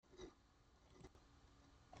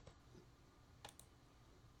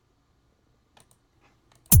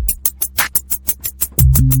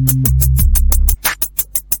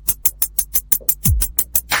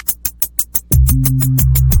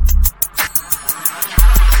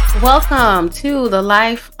Welcome to the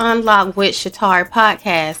Life Unlocked with Shatari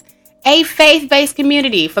podcast, a faith-based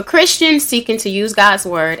community for Christians seeking to use God's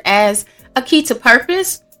word as a key to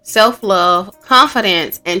purpose, self-love,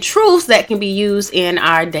 confidence, and truths that can be used in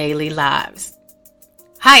our daily lives.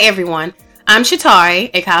 Hi everyone, I'm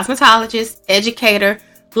Shatari, a cosmetologist, educator,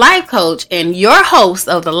 life coach, and your host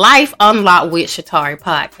of the Life Unlocked with Shatari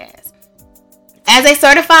podcast. As a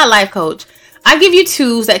certified life coach, I give you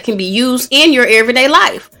tools that can be used in your everyday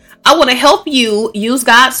life. I want to help you use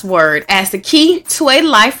God's word as the key to a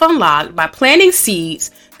life unlocked by planting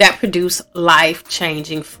seeds that produce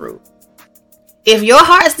life-changing fruit. If your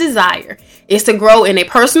heart's desire is to grow in a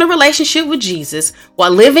personal relationship with Jesus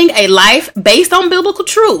while living a life based on biblical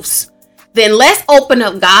truths, then let's open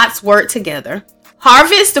up God's word together,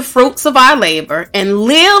 harvest the fruits of our labor, and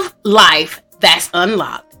live life that's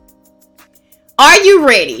unlocked. Are you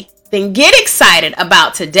ready? Then get excited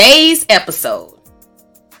about today's episode.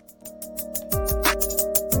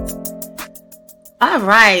 All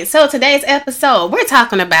right, so today's episode, we're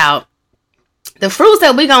talking about the fruits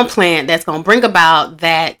that we're going to plant that's going to bring about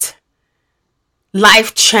that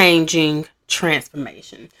life-changing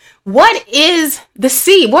transformation. What is the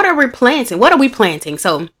seed? What are we planting? What are we planting?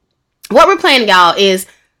 So what we're planting, y'all, is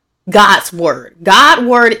God's word. God's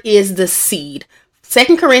word is the seed.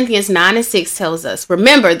 2 Corinthians 9:6 tells us,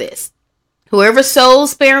 remember this, whoever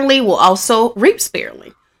sows sparingly will also reap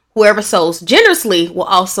sparingly. Whoever sows generously will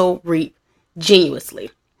also reap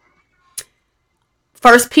generously.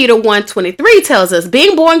 1 Peter 1:23 tells us,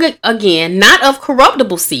 being born again, not of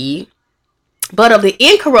corruptible seed, but of the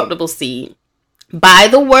incorruptible seed, by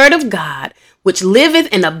the word of God, which liveth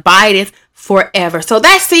and abideth forever. So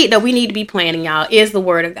that seed that we need to be planting, y'all, is the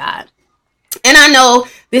word of God. And I know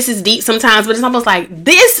this is deep sometimes, but it's almost like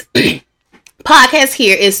this podcast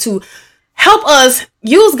here is to help us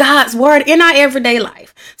use God's word in our everyday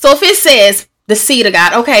life. So if it says the seed of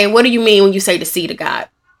God, okay, what do you mean when you say the seed of God?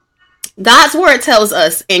 God's word tells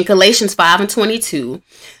us in Galatians 5:22,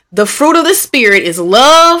 the fruit of the Spirit is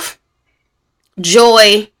love,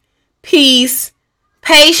 joy, peace,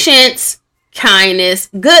 patience, kindness,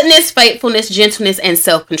 goodness, faithfulness, gentleness, and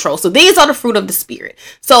self-control. So these are the fruit of the Spirit.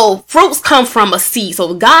 So fruits come from a seed.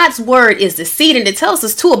 So God's word is the seed, and it tells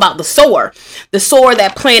us too about the sower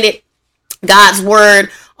that planted God's word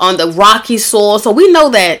on the rocky soil. So we know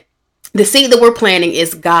that the seed that we're planting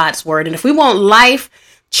is God's word. And if we want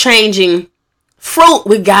life-changing fruit,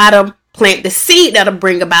 we gotta plant the seed that'll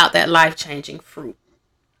bring about that life-changing fruit.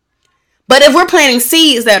 But if we're planting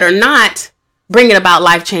seeds that are not bringing about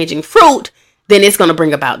life-changing fruit, then it's going to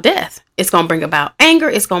bring about death. It's going to bring about anger.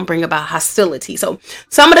 It's going to bring about hostility. So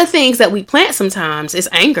some of the things that we plant sometimes is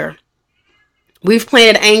anger. We've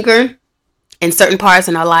planted anger in certain parts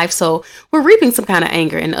in our life, so we're reaping some kind of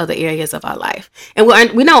anger in other areas of our life. And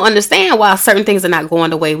we don't understand why certain things are not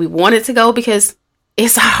going the way we want it to go, because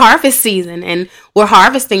it's a harvest season and we're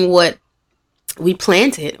harvesting what we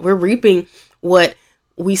planted. We're reaping what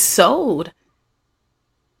we sowed.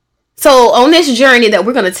 So on this journey that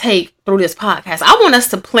we're going to take through this podcast, I want us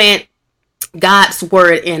to plant God's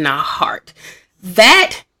word in our heart.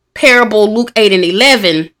 That parable, Luke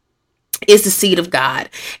 8:11, is the seed of God.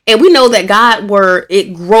 And we know that God's word,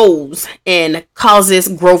 it grows and causes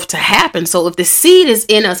growth to happen. So if the seed is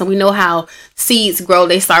in us, and we know how seeds grow,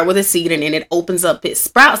 they start with a seed and then it opens up, it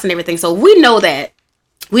sprouts and everything. So we know that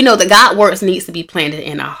God's word needs to be planted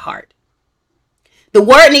in our heart. The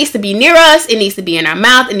word needs to be near us. It needs to be in our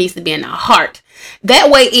mouth. It needs to be in our heart.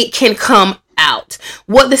 That way it can come out.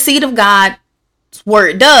 What the seed of God's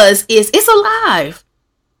word does is it's alive.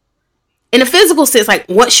 In a physical sense, like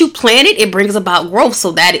once you plant it, it brings about growth.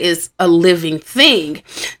 So that is a living thing.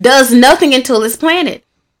 Does nothing until it's planted.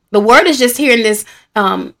 The word is just here in this,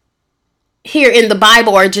 here in the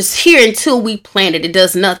Bible, or just here until we plant it. It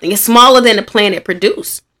does nothing. It's smaller than the plant it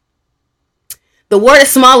produced. The word is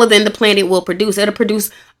smaller than the plant it will produce. It'll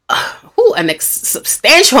produce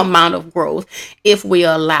substantial amount of growth if we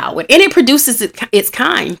allow it. And it produces its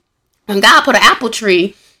kind. When God put an apple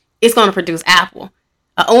tree, it's going to produce apple.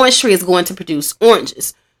 An orange tree is going to produce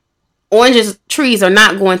oranges. Oranges trees are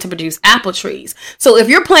not going to produce apple trees. So if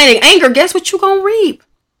you're planting anger, guess what you're going to reap?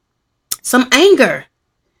 Some anger.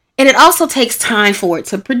 And it also takes time for it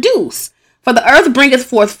to produce. For the earth bringeth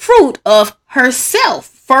forth fruit of herself.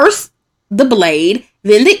 First the blade,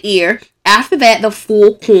 then the ear. After that, the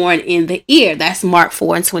full corn in the ear. That's Mark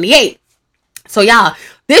 4:28. So y'all,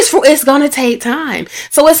 this fruit is going to take time.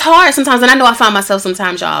 So it's hard sometimes. And I know I find myself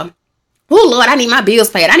sometimes, y'all. Oh, Lord, I need my bills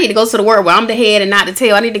paid. I need to go to the word where I'm the head and not the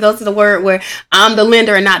tail. I need to go to the word where I'm the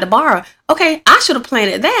lender and not the borrower. Okay, I should have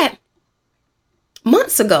planted that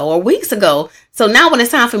months ago or weeks ago. So now when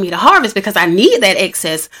it's time for me to harvest, because I need that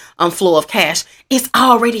excess flow of cash, it's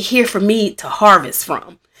already here for me to harvest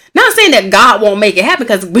from. Not saying that God won't make it happen,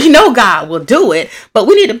 because we know God will do it, but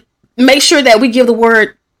we need to make sure that we give the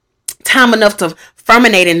word time enough to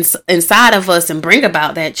fermentate inside of us and bring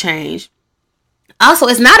about that change. Also,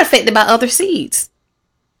 it's not affected by other seeds.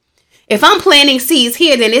 If I'm planting seeds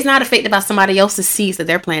here, then it's not affected by somebody else's seeds that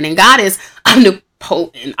they're planting. God is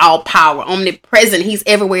omnipotent, all power, omnipresent. He's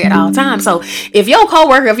everywhere at all times. So if your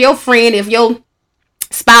coworker, if your friend, if your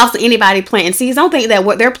spouse, or anybody planting seeds, don't think that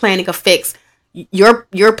what they're planting affects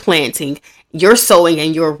your planting, your sowing,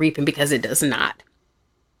 and your reaping, because it does not.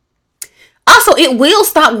 Also, it will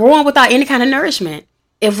stop growing without any kind of nourishment.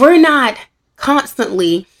 If we're not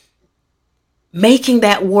constantly making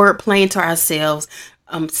that word plain to ourselves,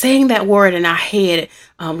 saying that word in our head,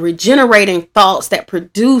 regenerating thoughts that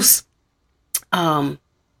produce a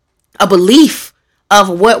belief of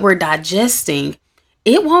what we're digesting,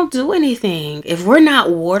 it won't do anything. If we're not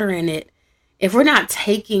watering it, if we're not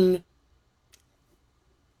taking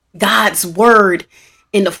God's word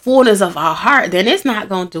in the fullness of our heart, then it's not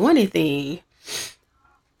going to do anything.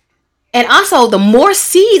 And also, the more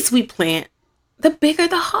seeds we plant, the bigger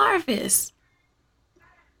the harvest.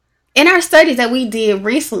 In our studies that we did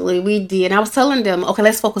recently, I was telling them, okay,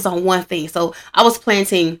 let's focus on one thing. So I was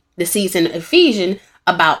planting the seeds in Ephesians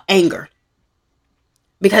about anger,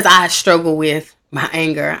 because I struggle with my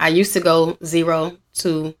anger. I used to go 0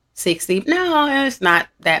 to 60. No, it's not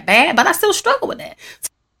that bad, but I still struggle with that.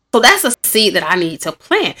 So that's a seed that I need to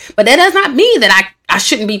plant. But that does not mean that I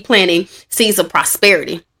shouldn't be planting seeds of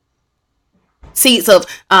prosperity. Seeds of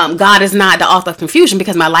God is not the author of confusion,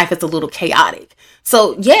 because my life is a little chaotic.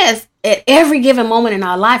 So yes, at every given moment in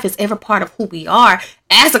our life is every part of who we are,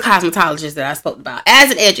 as a cosmetologist that I spoke about,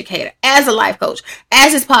 as an educator, as a life coach,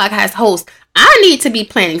 as this podcast host. I need to be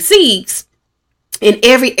planting seeds in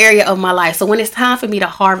every area of my life. So when it's time for me to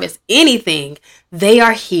harvest anything, they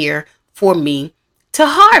are here for me to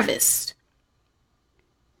harvest.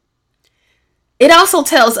 It also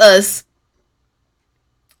tells us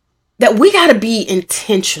that we got to be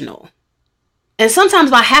intentional. And sometimes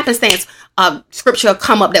by happenstance, scripture will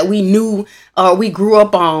come up that we knew or we grew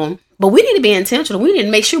up on. But we need to be intentional. We need to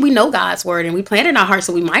make sure we know God's word and we plant it in our hearts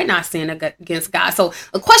so we might not sin against God. So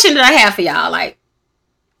a question that I have for y'all, like,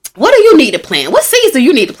 what do you need to plant? What seeds do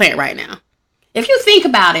you need to plant right now? If you think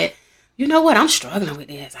about it, you know what? I'm struggling with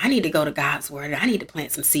this. I need to go to God's word. I need to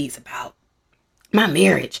plant some seeds about my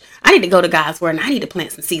marriage. I need to go to God's word, and I need to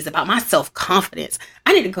plant some seeds about my self-confidence.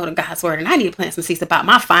 I need to go to God's word, and I need to plant some seeds about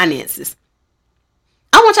my finances.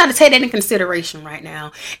 I want y'all to take that in consideration right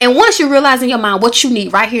now. And once you realize in your mind what you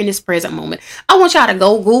need right here in this present moment, I want y'all to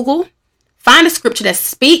go Google, find a scripture that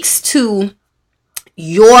speaks to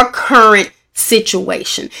your current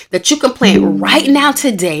situation that you can plant right now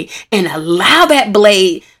today, and allow that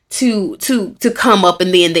blade to come up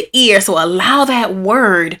and then the ear. So allow that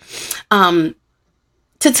word to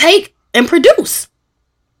take and produce.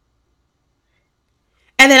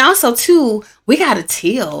 And then also too, we got to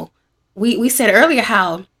till. We said earlier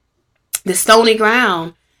how the stony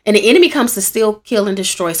ground and the enemy comes to steal, kill, and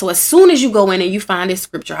destroy. So as soon as you go in and you find this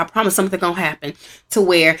scripture, I promise something gonna happen to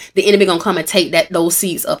where the enemy gonna come and take those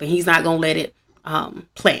seeds up, and he's not gonna let it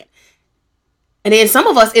plant. And then some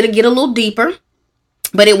of us, it'll get a little deeper,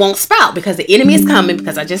 but it won't sprout because the enemy is coming,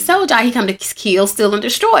 because I just told y'all he come to kill, steal, and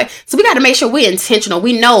destroy. So we got to make sure we're intentional.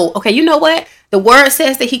 We know, okay, you know what? The word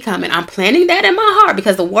says that he coming. I'm planting that in my heart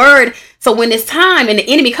because the word, so when it's time and the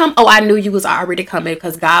enemy come, oh, I knew you was already coming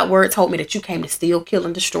because God's word told me that you came to steal, kill,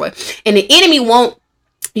 and destroy. And the enemy won't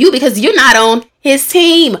you because you're not on his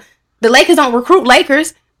team. The Lakers don't recruit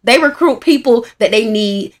Lakers. They recruit people that they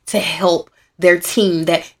need to help their team,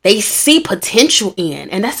 that they see potential in.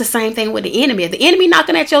 And that's the same thing with the enemy. If the enemy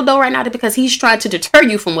knocking at your door right now, because he's trying to deter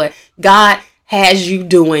you from what God has you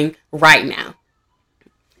doing right now.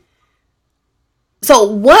 So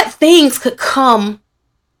what things could come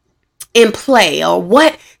in play, or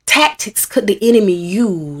what tactics could the enemy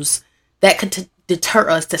use that could deter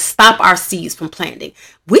us, to stop our seeds from planting?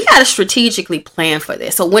 We got to strategically plan for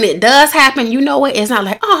this. So when it does happen, you know what? It's not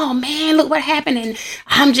like, oh man, look what happened and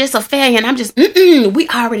I'm just a failure and I'm just, we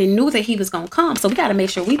already knew that he was going to come. So we got to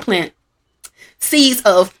make sure we plant seeds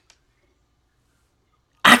of,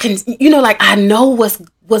 I can, like I know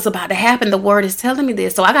what's about to happen. The word is telling me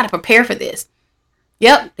this. So I got to prepare for this.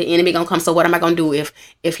 Yep, the enemy going to come. So what am I going to do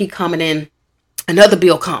if he coming in, another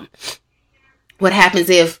bill come? What happens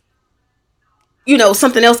if,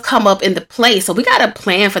 something else come up in the place? So we got to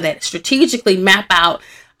plan for that. Strategically map out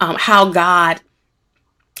how God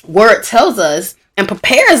word tells us. and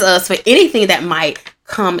prepares us for anything that might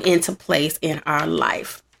come into place in our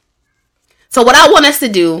life. So what I want us to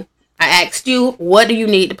do, I asked you, what do you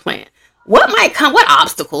need to plant? What might come, what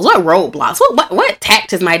obstacles, what roadblocks, what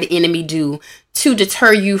tactics might the enemy do to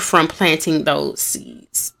deter you from planting those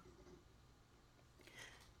seeds?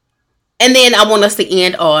 And then I want us to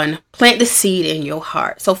end on plant the seed in your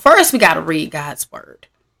heart. So first we got to read God's word.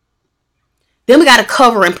 Then we got to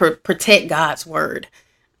cover and protect God's word.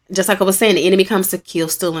 Just like I was saying, the enemy comes to kill,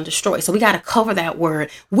 steal, and destroy. So we got to cover that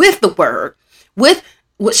word, with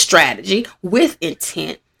strategy, with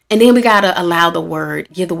intent. And then we got to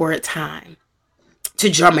give the word time to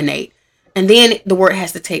germinate. And then the word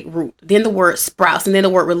has to take root. Then the word sprouts. And then the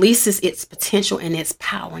word releases its potential and its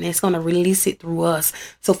power. And it's going to release it through us.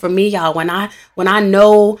 So for me, y'all, when I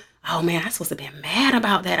know, oh man, I'm supposed to be mad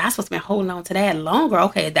about that. I'm supposed to be holding on to that longer.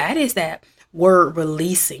 Okay, that is that word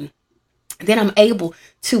releasing. Then I'm able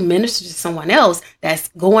to minister to someone else that's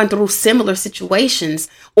going through similar situations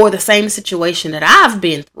or the same situation that I've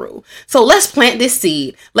been through. So let's plant this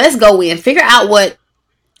seed. Let's go in, figure out what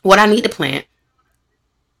I need to plant.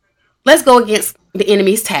 Let's go against the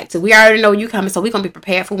enemy's tactics. We already know you coming, so we're going to be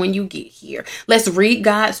prepared for when you get here. Let's read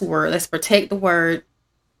God's word. Let's protect the word.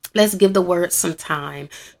 Let's give the word some time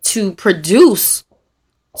to produce,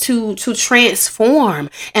 to transform.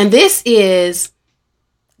 And this is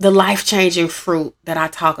the life-changing fruit that I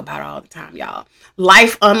talk about all the time, y'all.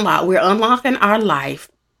 Life unlocked. We're unlocking our life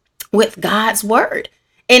with God's word.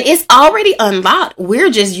 And it's already unlocked. We're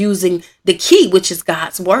just using the key, which is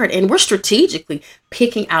God's word. And we're strategically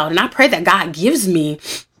picking out. And I pray that God gives me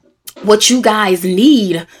what you guys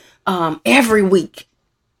need every week,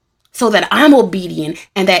 so that I'm obedient.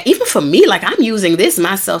 And that even for me, like, I'm using this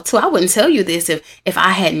myself too. I wouldn't tell you this if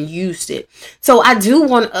I hadn't used it. So I do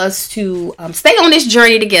want us to stay on this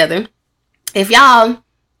journey together. If y'all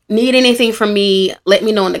need anything from me, let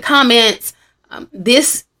me know in the comments.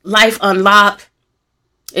 This Life Unlocked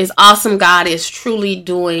is awesome. God is truly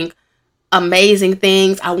doing amazing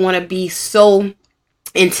things. I want to be so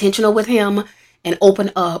intentional with him and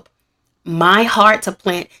open up my heart to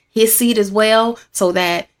plant his seed as well, so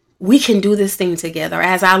that we can do this thing together.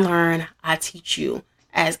 As I learn, I teach you.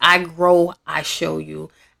 As I grow, I show you.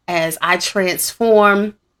 As I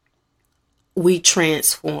transform, we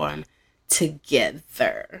transform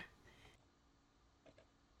together.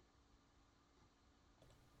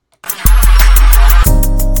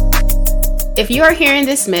 If you are hearing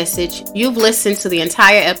this message, you've listened to the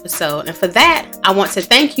entire episode. And for that, I want to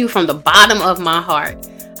thank you from the bottom of my heart.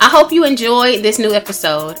 I hope you enjoyed this new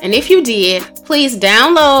episode. And if you did, please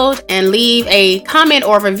download and leave a comment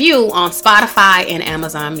or review on Spotify and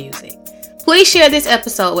Amazon Music. Please share this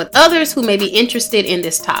episode with others who may be interested in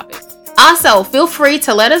this topic. Also, feel free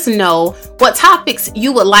to let us know what topics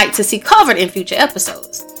you would like to see covered in future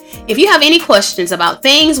episodes. If you have any questions about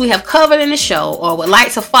things we have covered in the show or would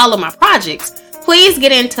like to follow my projects, please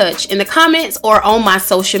get in touch in the comments or on my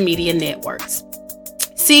social media networks.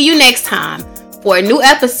 See you next time for a new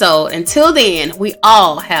episode. Until then, we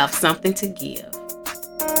all have something to give.